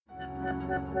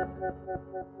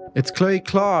It's Chloe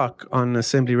Clark on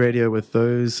Assembly Radio with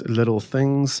Those Little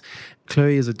Things.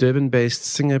 Chloe is a Durban-based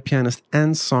singer, pianist,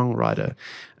 and songwriter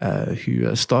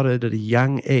who started at a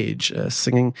young age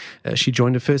singing. She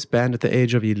joined her first band at the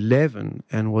age of 11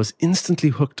 and was instantly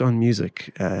hooked on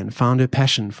music and found her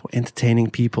passion for entertaining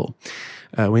people.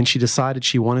 When she decided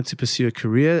she wanted to pursue a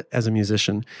career as a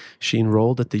musician, she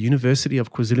enrolled at the University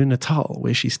of KwaZulu-Natal,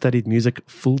 where she studied music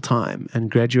full-time and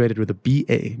graduated with a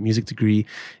BA music degree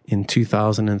in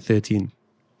 2013.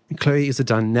 Chloe is a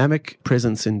dynamic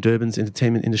presence in Durban's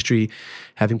entertainment industry,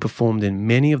 having performed in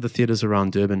many of the theaters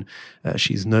around Durban.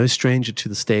 She's no stranger to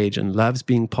the stage and loves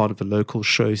being part of the local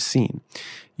show scene.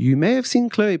 You may have seen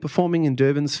Chloe performing in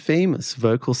Durban's famous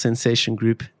vocal sensation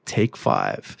group, Take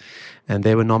 5. And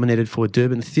they were nominated for a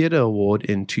Durban Theatre Award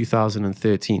in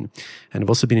 2013 and have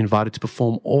also been invited to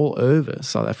perform all over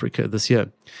South Africa this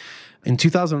year. In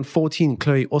 2014,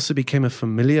 Chloe also became a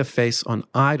familiar face on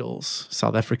Idols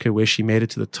South Africa, where she made it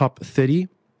to the top 30.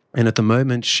 And at the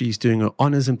moment, she's doing her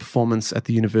honors in performance at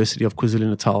the University of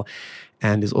KwaZulu-Natal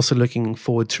and is also looking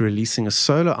forward to releasing a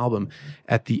solo album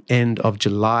at the end of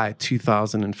July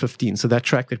 2015. So that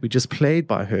track that we just played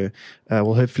by her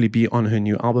will hopefully be on her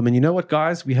new album. And you know what,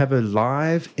 guys? We have her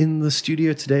live in the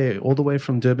studio today, all the way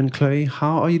from Durban. Chloe,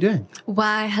 how are you doing?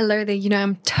 Why, hello there. You know,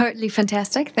 I'm totally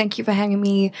fantastic. Thank you for having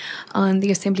me on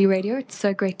the Assembly Radio. It's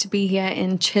so great to be here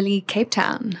in chilly Cape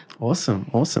Town. Awesome.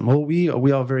 Well, we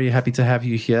are very happy to have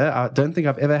you here. I don't think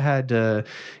I've ever had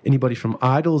anybody from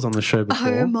Idols on the show before.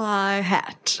 Oh, my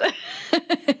hat.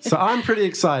 So I'm pretty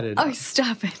excited. Oh,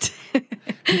 stop it.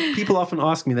 People often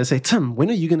ask me, they say, Tim, when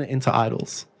are you going to enter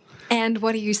Idols? And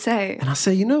what do you say? And I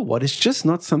say, you know what? It's just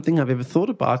not something I've ever thought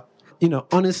about. You know,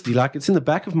 honestly, like it's in the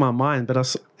back of my mind, but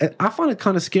I find it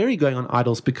kind of scary going on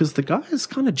Idols because the guys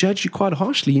kind of judge you quite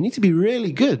harshly. You need to be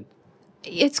really good.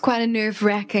 It's quite a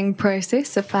nerve-wracking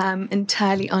process, if I'm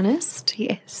entirely honest,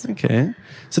 yes. Okay.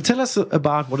 So tell us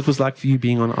about what it was like for you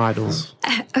being on Idols.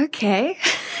 Okay.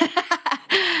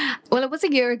 Well, it was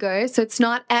a year ago, so it's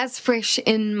not as fresh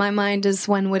in my mind as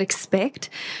one would expect.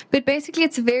 But basically,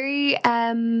 it's a very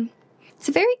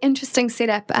interesting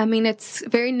setup. I mean, it's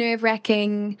very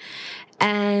nerve-wracking,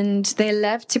 and they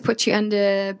love to put you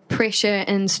under pressure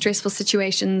in stressful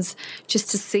situations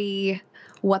just to see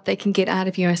what they can get out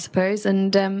of you, I suppose.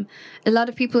 And a lot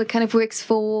of people it kind of works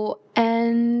for,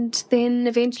 and then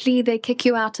eventually they kick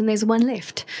you out and there's one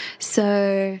left.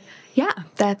 So, yeah,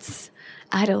 that's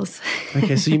Idols.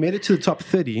 Okay, so you made it to the top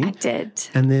 30. I did.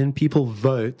 And then people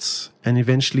vote, and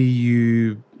eventually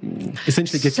you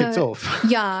essentially get kicked off.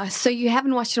 Yeah, so you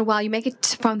haven't watched in a while. You make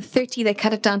it from 30, they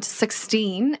cut it down to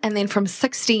 16, and then from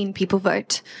 16, people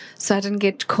vote. So I didn't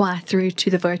get quite through to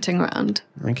the voting round.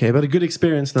 Okay, but a good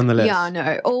experience nonetheless. Yeah,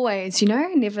 no, always,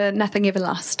 nothing ever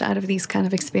lost out of these kind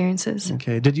of experiences.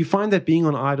 Okay, did you find that being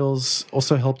on Idols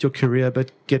also helped your career,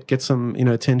 but get some,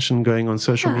 attention going on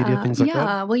social media, things like that?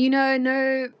 Yeah, well,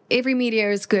 no, every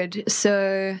media is good.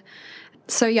 So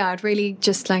yeah, it really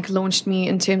just launched me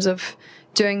in terms of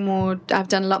doing more. I've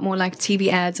done a lot more TV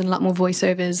ads and a lot more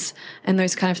voiceovers and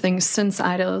those kind of things since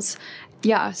Idols.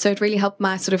 Yeah, so it really helped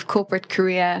my sort of corporate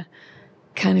career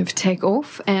kind of take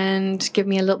off and give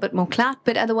me a little bit more clout.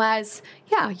 But otherwise,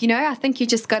 yeah, I think you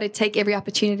just got to take every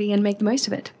opportunity and make the most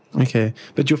of it. Okay,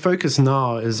 but your focus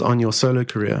now is on your solo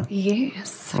career.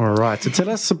 Yes. All right, so tell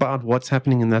us about what's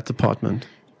happening in that department.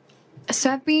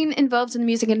 So I've been involved in the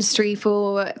music industry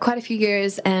for quite a few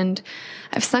years, and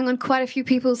I've sung on quite a few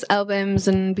people's albums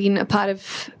and been a part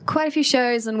of quite a few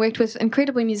shows and worked with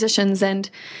incredible musicians. And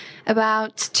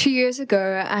about 2 years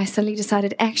ago, I suddenly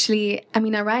decided, I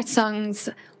write songs.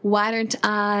 Why don't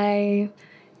I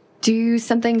do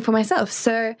something for myself?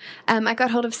 So I got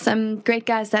hold of some great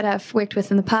guys that I've worked with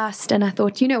in the past, and I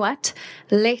thought, you know what,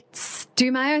 let's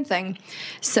do my own thing.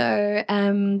 So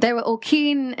they were all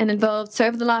keen and involved. So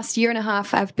over the last year and a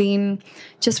half, I've been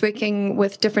just working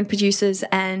with different producers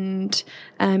and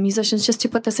musicians just to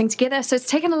put this thing together. So it's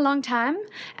taken a long time,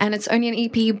 and it's only an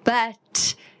EP,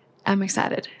 but I'm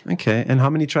excited. Okay, and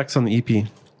how many tracks on the EP?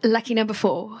 Lucky number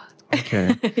 4.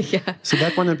 Okay. Yeah. So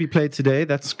that one that we played today,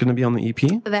 that's going to be on the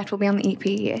EP? That will be on the EP,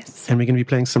 yes. And we're going to be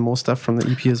playing some more stuff from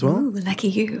the EP as well? Ooh, lucky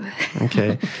you.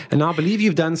 Okay. And now I believe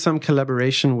you've done some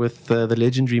collaboration with the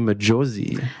legendary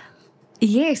Majozi.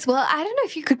 Yes, well, I don't know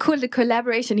if you could call it a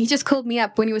collaboration. He just called me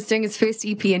up when he was doing his first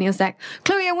EP and he was like,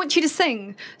 Chloe, I want you to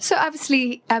sing. So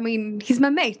obviously, he's my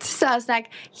mate. So I was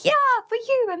like, yeah, for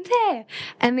you, I'm there.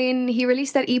 And then he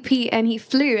released that EP and he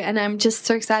flew, and I'm just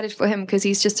so excited for him because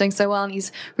he's just doing so well, and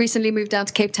he's recently moved down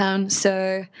to Cape Town.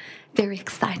 So very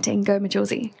exciting. Go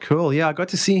Majorzy. Cool. Yeah, I got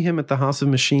to see him at the House of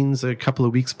Machines a couple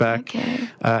of weeks back. Okay.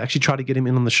 Actually tried to get him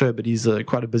in on the show, but he's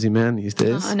quite a busy man these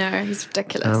days. Oh, no, he's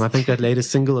ridiculous. I think that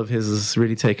latest single of his has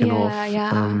really taken off.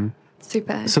 Yeah.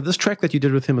 Super. So this track that you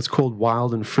did with him is called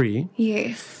Wild and Free.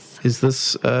 Yes. Is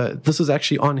this is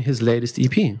actually on his latest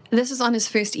EP? This is on his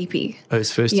first EP. Oh,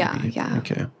 his first EP. Yeah.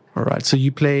 Okay. All right. So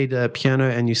you played piano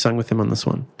and you sang with him on this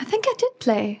one. I think I did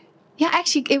play. Yeah,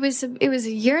 actually, it was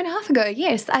a year and a half ago.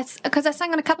 Yes, because I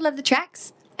sang on a couple of the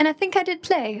tracks, and I think I did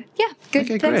play. Yeah, good.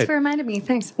 Okay, Thanks great. for reminding me.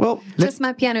 Thanks. Well, Just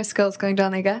my piano skills going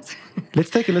down there, guys.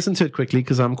 let's take a listen to it quickly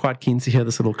because I'm quite keen to hear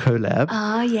this little collab.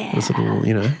 Oh yeah. This little,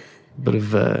 bit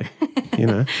of,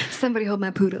 Somebody hold my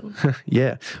poodle.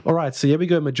 yeah. All right. So here we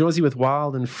go. Majorzy with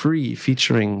Wild and Free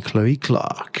featuring Chloe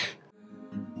Clark.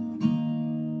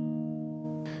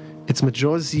 It's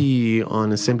Majorzy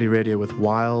on Assembly Radio with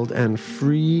Wild and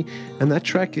Free, and that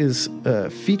track is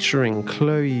featuring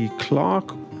Chloe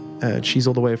Clark. She's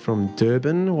all the way from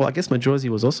Durban. Well, I guess Majorzy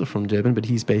was also from Durban, but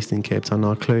he's based in Cape Town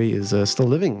now. Chloe is still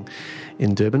living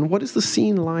in Durban. What is the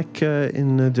scene like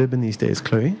in Durban these days,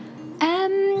 Chloe?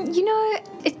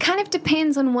 It kind of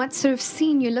depends on what sort of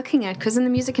scene you're looking at, because in the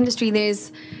music industry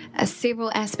there's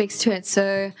several aspects to it.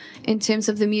 So in terms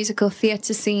of the musical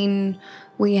theatre scene,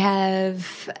 we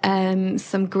have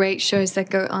some great shows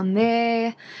that go on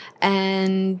there,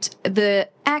 and the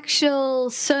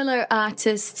actual solo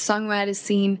artist songwriter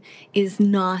scene is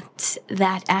not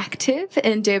that active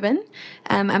in Durban.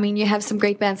 You have some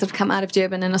great bands that have come out of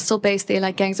Durban and are still based there,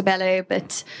 like Gangs of Ballet,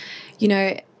 but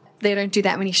they don't do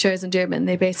that many shows in Durban.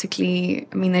 They basically,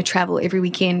 they travel every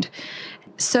weekend.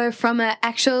 So from an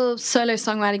actual solo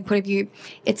songwriting point of view,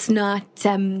 it's not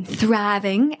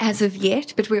thriving as of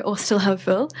yet, but we're all still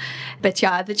hopeful. But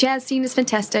yeah, the jazz scene is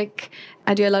fantastic.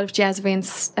 I do a lot of jazz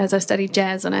events as I study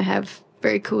jazz, and I have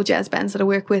very cool jazz bands that I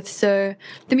work with. So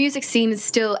the music scene is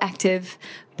still active,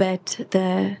 but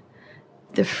the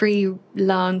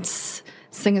freelance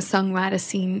singer-songwriter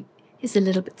scene is a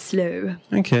little bit slow.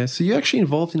 Okay, so you're actually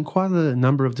involved in quite a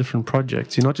number of different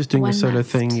projects. You're not just doing a solo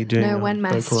thing, you're doing one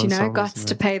must, got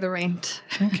to pay the rent.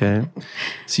 Okay.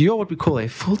 So you're what we call a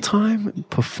full-time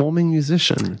performing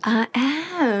musician. I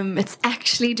am. It's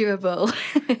actually doable.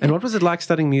 And what was it like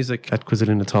studying music at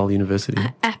KwaZulu-Natal University?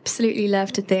 I absolutely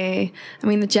loved it there.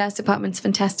 The jazz department's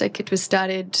fantastic. It was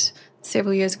started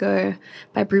several years ago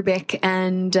by Brubeck,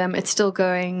 and it's still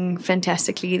going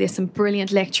fantastically. There's some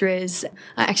brilliant lecturers.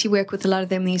 I actually work with a lot of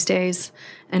them these days,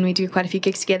 and we do quite a few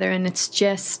gigs together, and it's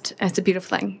a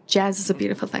beautiful thing. Jazz is a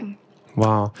beautiful thing.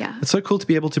 Wow. Yeah. It's so cool to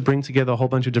be able to bring together a whole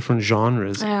bunch of different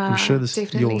genres. I'm sure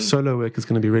your solo work is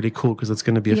going to be really cool because it's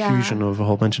going to be a fusion of a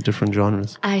whole bunch of different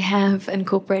genres. I have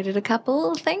incorporated a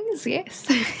couple things, yes.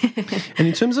 And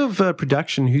in terms of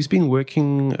production, who's been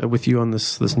working with you on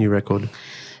this new record?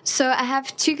 So I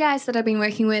have two guys that I've been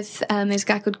working with. There's a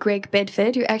guy called Greg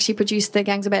Bedford, who actually produced the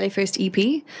Gangs of Ballet first EP.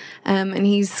 And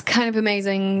he's kind of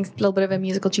amazing, a little bit of a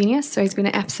musical genius. So he's been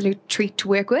an absolute treat to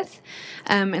work with.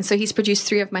 And so he's produced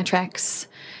 3 of my tracks.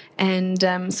 And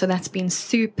so that's been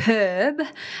superb.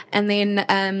 And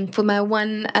then for my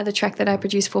one other track that I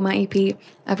produced for my EP,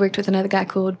 I've worked with another guy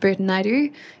called Burton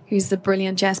Naidu, who's a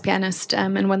brilliant jazz pianist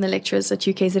and one of the lecturers at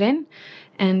UKZN,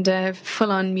 and a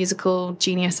full-on musical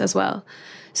genius as well.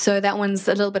 So that one's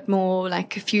a little bit more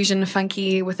like fusion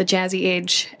funky with a jazzy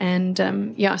edge. And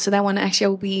so that one actually I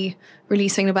will be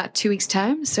releasing in about 2 weeks'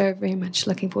 time. So very much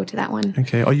looking forward to that one.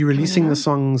 Okay. Are you releasing the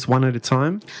songs one at a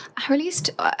time? I released,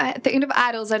 at the end of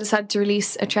Idols, I decided to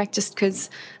release a track just because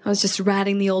I was just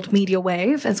riding the old media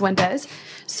wave, as one does.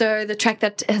 So the track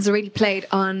that has already played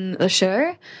on the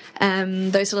show,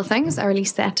 Those Little Things, I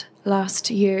released that last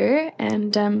year.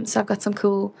 And so I've got some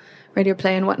cool radio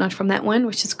play and whatnot from that one,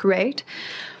 which is great.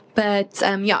 But so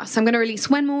I'm going to release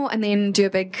one more and then do a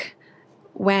big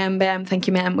wham bam thank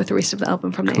you ma'am with the rest of the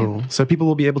album from there. Cool. So people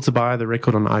will be able to buy the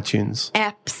record on iTunes.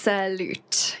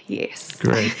 Absolute, yes.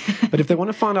 Great. But if they want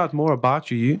to find out more about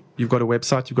you've got a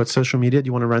website, you've got social media. Do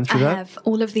you want to run through that? I have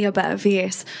all of the above,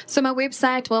 yes. So my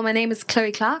website, my name is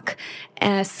Chloe Clark,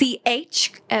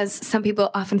 CH, as some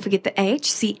people often forget the H,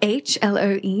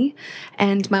 CHLOE,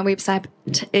 and my website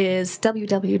is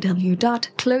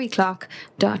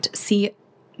www.chloeclark.co.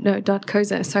 No,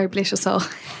 .coza. Sorry, bless your soul.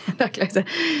 .coza.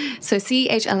 So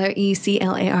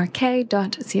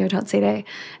CHLOECLARK.co.za.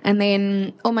 And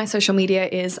then all my social media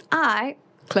is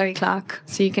Chloe Clark.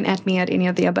 So you can add me at any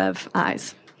of the above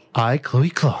I's. Chloe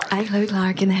Clark. Chloe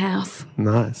Clark in the house.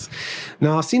 Nice.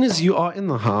 Now, seeing as you are in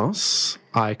the house,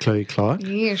 I, Chloe Clark.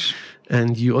 Yes.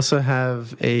 And you also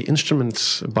have a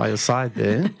instrument by your side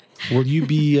there. Will you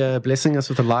be blessing us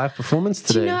with a live performance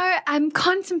today? Do you know, I'm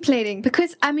contemplating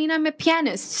because, I'm a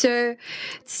pianist, so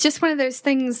it's just one of those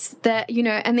things that,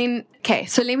 and then, okay,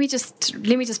 so let me just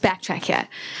backtrack here.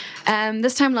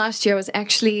 This time last year, I was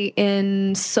actually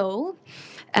in Seoul,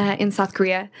 in South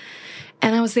Korea,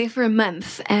 and I was there for a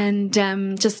month, and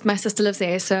just my sister lives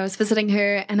there, so I was visiting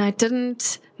her, and I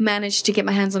didn't manage to get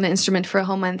my hands on an instrument for a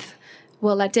whole month.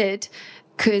 Well, I did,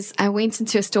 because I went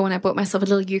into a store and I bought myself a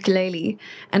little ukulele,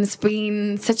 and it's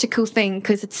been such a cool thing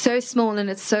because it's so small and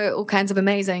it's so all kinds of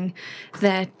amazing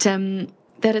that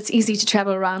that it's easy to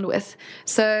travel around with.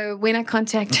 So when I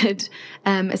contacted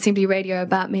Assembly Radio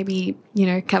about maybe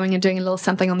coming and doing a little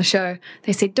something on the show,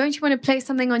 they said, "Don't you want to play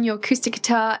something on your acoustic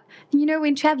guitar? And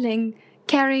when traveling,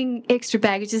 carrying extra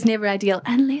baggage is never ideal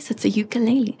unless it's a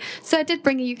ukulele." So I did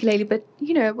bring a ukulele, but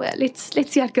well, let's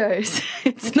see how it goes.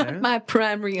 It's not my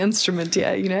primary instrument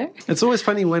here, It's always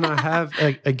funny when I have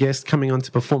a guest coming on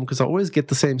to perform because I always get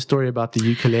the same story about the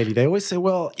ukulele. They always say,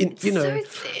 "Well,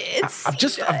 I've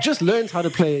just learned how to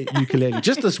play ukulele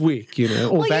just this week,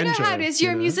 or well, banjo." You know how it is.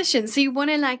 You're a musician, so you want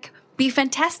to be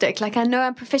fantastic. I know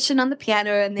I'm proficient on the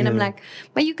piano, and then I'm like,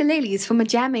 my ukulele is for my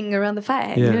jamming around the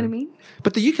fire. You know what I mean?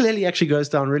 But the ukulele actually goes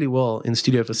down really well in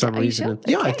studio for some reason. Sure?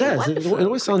 Yeah, Okay, it does. It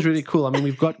always sounds really cool.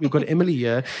 We've got Emily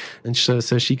here, and so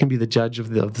she can be the judge of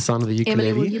the sound of the ukulele.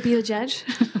 Emily, will you be the judge?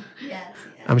 Yes.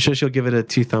 I'm sure she'll give it a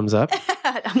 2 thumbs up.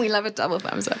 And we love a double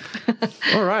thumbs up.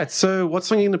 All right. So what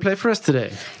song are you going to play for us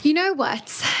today? You know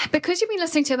what? Because you've been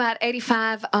listening to about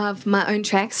 85 of my own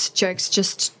tracks, jokes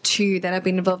just 2 that I've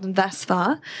been involved in thus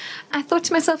far, I thought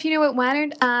to myself, you know what? Why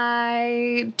don't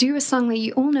I do a song that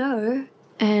you all know?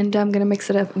 And I'm going to mix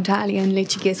it up entirely and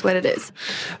let you guess what it is.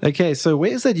 Okay. So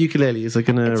where's that ukulele? Is it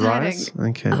going to rise?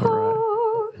 hiding. Okay. All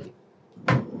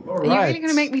right. Are you really going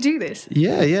to make me do this?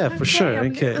 Yeah, for sure.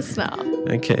 I'm Okay. this now.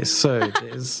 Okay, so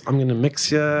I'm going to mix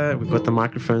here. We've got the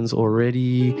microphones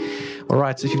already. All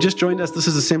right, so if you've just joined us, this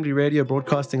is Assembly Radio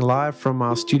broadcasting live from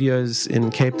our studios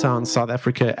in Cape Town, South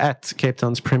Africa, at Cape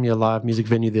Town's premier live music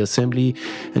venue, The Assembly.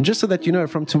 And just so that you know,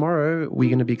 from tomorrow, we're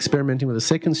going to be experimenting with a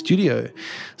second studio.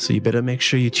 So you better make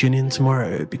sure you tune in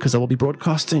tomorrow because I will be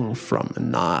broadcasting from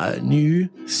a new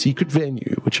secret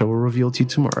venue, which I will reveal to you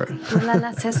tomorrow. La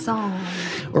la saison.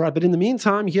 All right, but in the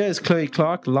meantime, here is Chloe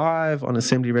Clark live on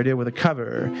Assembly Radio with a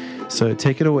cover. So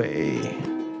take it away.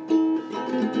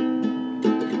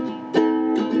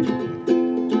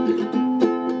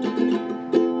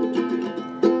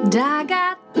 I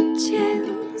got the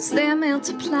chills, they're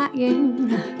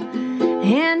multiplying,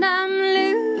 and I'm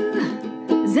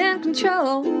losing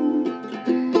control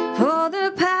for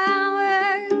the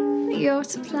power you're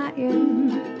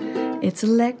supplying. It's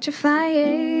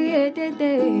electrifying.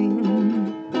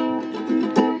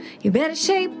 You better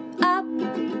shape up,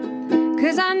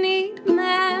 'cause I need a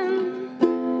man,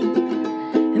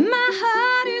 and my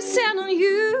heart is set on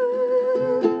you.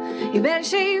 You better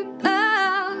shape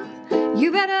up,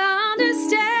 you better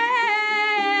understand.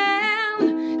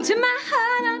 To my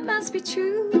heart I must be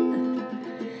true,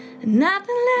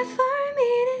 nothing left for me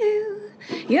to do.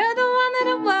 You're the one that I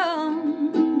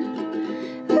want.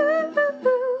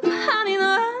 Honey, the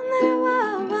one that I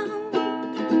want.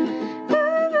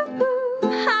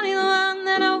 Honey, the one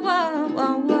that I want.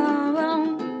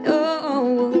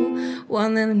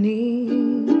 One that I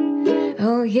need.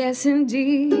 Oh, yes,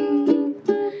 indeed.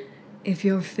 If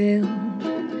you're filled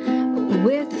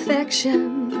with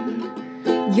affection,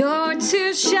 you're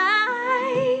too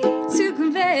shy to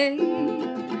convey.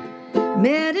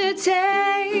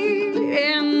 Meditate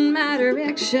in my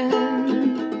direction.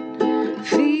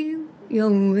 Feel your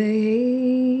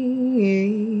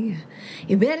way.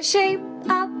 You better shape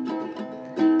up,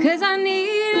 'cause I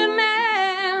need a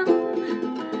man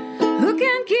who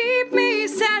can keep me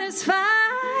satisfied.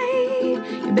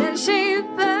 You better shape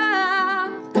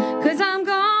up, 'cause I'm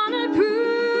gonna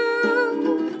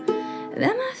prove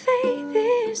that my faith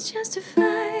is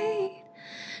justified.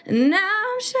 And now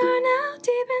I'm sure now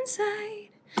deep inside,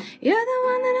 you're the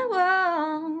one that I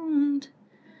want.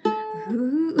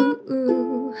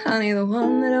 Ooh, honey, the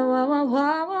one that I want.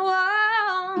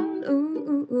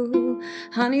 Ooh,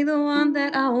 honey, the one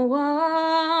that I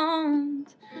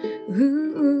want.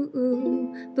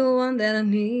 Ooh, the one that I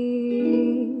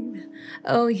need.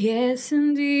 Oh, yes,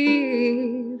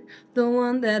 indeed, the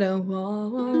one that I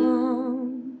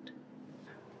want.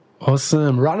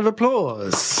 Awesome. Round of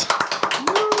applause.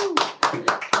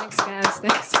 Thanks, guys.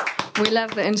 Thanks. We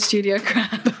love the in-studio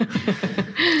crowd.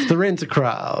 It's the Rent a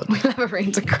Crowd. We love a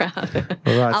renter crowd.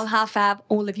 All right. I'll high-five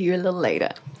all of you a little later.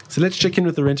 So let's check in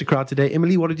with the Rent a Crowd today.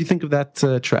 Emily, what did you think of that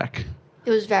track? It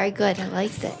was very good. I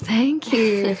liked it. Thank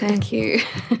you. Thank you.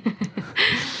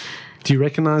 Do you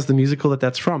recognize the musical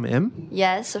that's from, Em?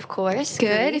 Yes, of course.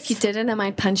 Good. Grease. If you didn't, I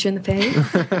might punch you in the face.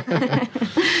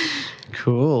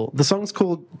 Cool. The song's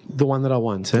called The One That I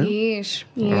Want, eh? Yeesh.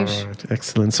 Yeesh. All right,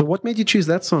 excellent. So what made you choose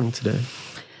that song today?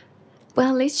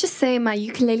 Well, let's just say my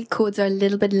ukulele chords are a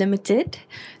little bit limited.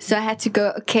 So I had to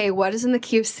go, okay, what is in the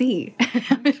key of C?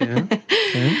 No,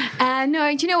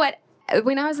 do you know what?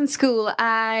 When I was in school,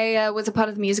 I was a part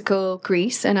of the musical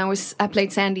Grease, and I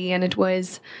played Sandy, and it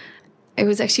was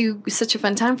actually such a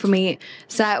fun time for me.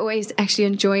 So I always actually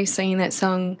enjoy singing that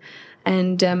song.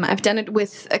 And I've done it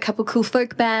with a couple cool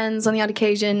folk bands on the odd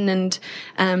occasion, and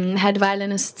had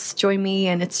violinists join me,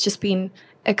 and it's just been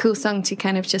a cool song to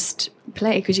kind of just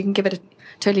play because you can give it a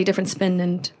totally different spin,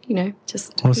 and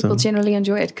just Awesome. People generally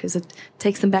enjoy it because it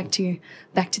takes them back to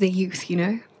their youth.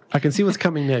 I can see what's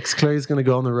coming next. Chloe's going to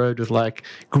go on the road with like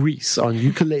Grease on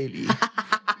ukulele.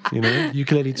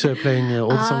 Ukulele tour playing all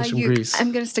the songs from Grease.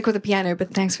 I'm going to stick with the piano,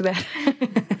 but thanks for that.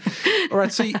 All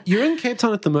right, so you're in Cape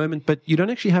Town at the moment, but you don't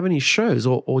actually have any shows,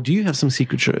 or do you have some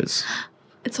secret shows?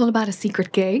 It's all about a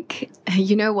secret gig.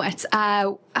 You know what?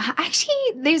 Actually,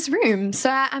 there's room. So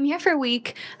I'm here for a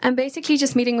week. I'm basically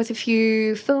just meeting with a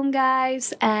few film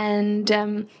guys and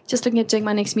just looking at doing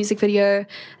my next music video.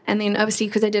 And then obviously,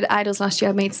 because I did Idols last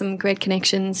year, I made some great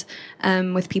connections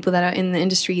with people that are in the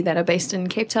industry that are based in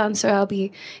Cape Town. So I'll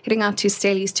be heading out to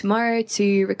Staley's tomorrow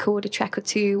to record a track or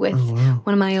two with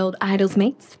one of my old Idols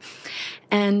mates.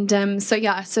 And so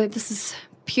this is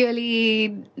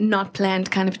purely not planned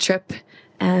kind of trip.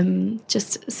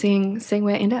 Just seeing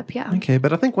where I end up, yeah. Okay,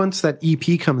 but I think once that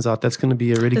EP comes out, that's going to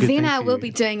be a really good thing Then I for will you. be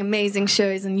doing amazing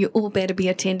shows, and you all better be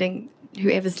attending,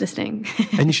 whoever's listening.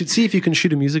 And you should see if you can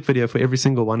shoot a music video for every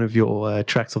single one of your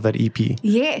tracks of that EP.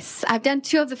 Yes, I've done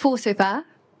 2 of the 4 so far,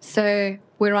 so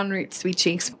we're en route, sweet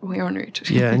cheeks. We're en route.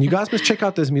 Yeah, and you guys must check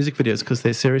out those music videos because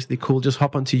they're seriously cool. Just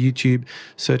hop onto YouTube,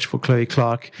 search for Chloe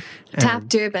Clark. Tap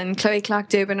Durban, Chloe Clark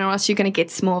Durban, or else you're going to get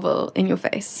Smallville in your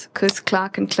face, because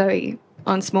Clark and Chloe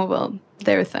on Smallville,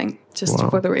 they're a thing, just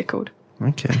for the record.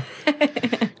 Okay.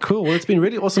 Cool. Well, it's been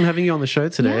really awesome having you on the show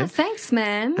today. Yeah, thanks,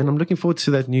 man. And I'm looking forward to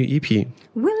that new EP.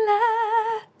 Will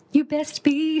I? You best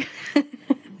be.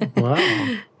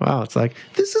 Wow. Wow. It's like,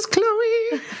 this is Chloe.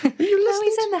 And you're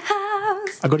Chloe's in the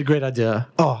house. I got a great idea.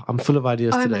 Oh, I'm full of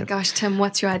ideas Oh today. my gosh, Tim,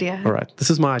 what's your idea? All right.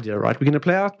 This is my idea, right? We're going to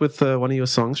play out with one of your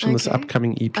songs from this Okay.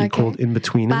 upcoming EP Okay. called In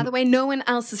Between. By the way, no one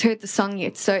else has heard the song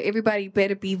yet, so everybody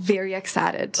better be very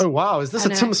excited. Oh, wow. Is this I a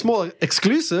know. Tim Small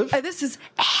exclusive? Oh, this is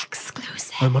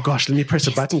exclusive. Oh, my gosh. Let me press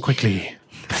a button quickly.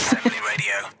 Assembly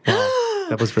Radio. Wow,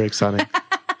 that was very exciting.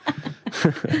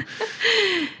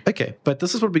 Okay, but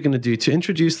this is what we're going to do to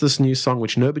introduce this new song,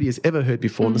 which nobody has ever heard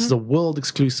before. And this is a world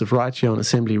exclusive right here on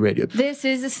Assembly Radio. This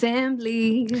is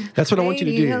Assembly. That's what I want you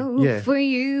to do. Radio Yeah. For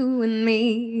you and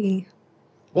me.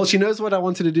 Well, she knows what I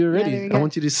wanted to do there already. we I go.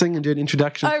 want you to sing and do an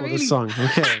introduction Oh, for really? this song.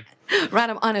 Okay. Right,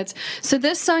 I'm on it. So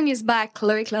this song is by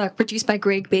Chloe Clark, produced by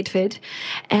Greg Bedford.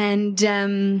 And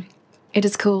it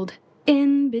is called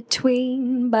In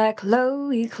Between by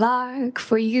Chloe Clark.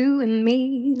 For you and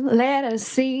me. Let us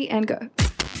see and go.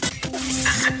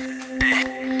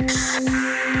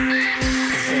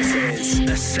 This is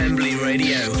Assembly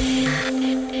Radio.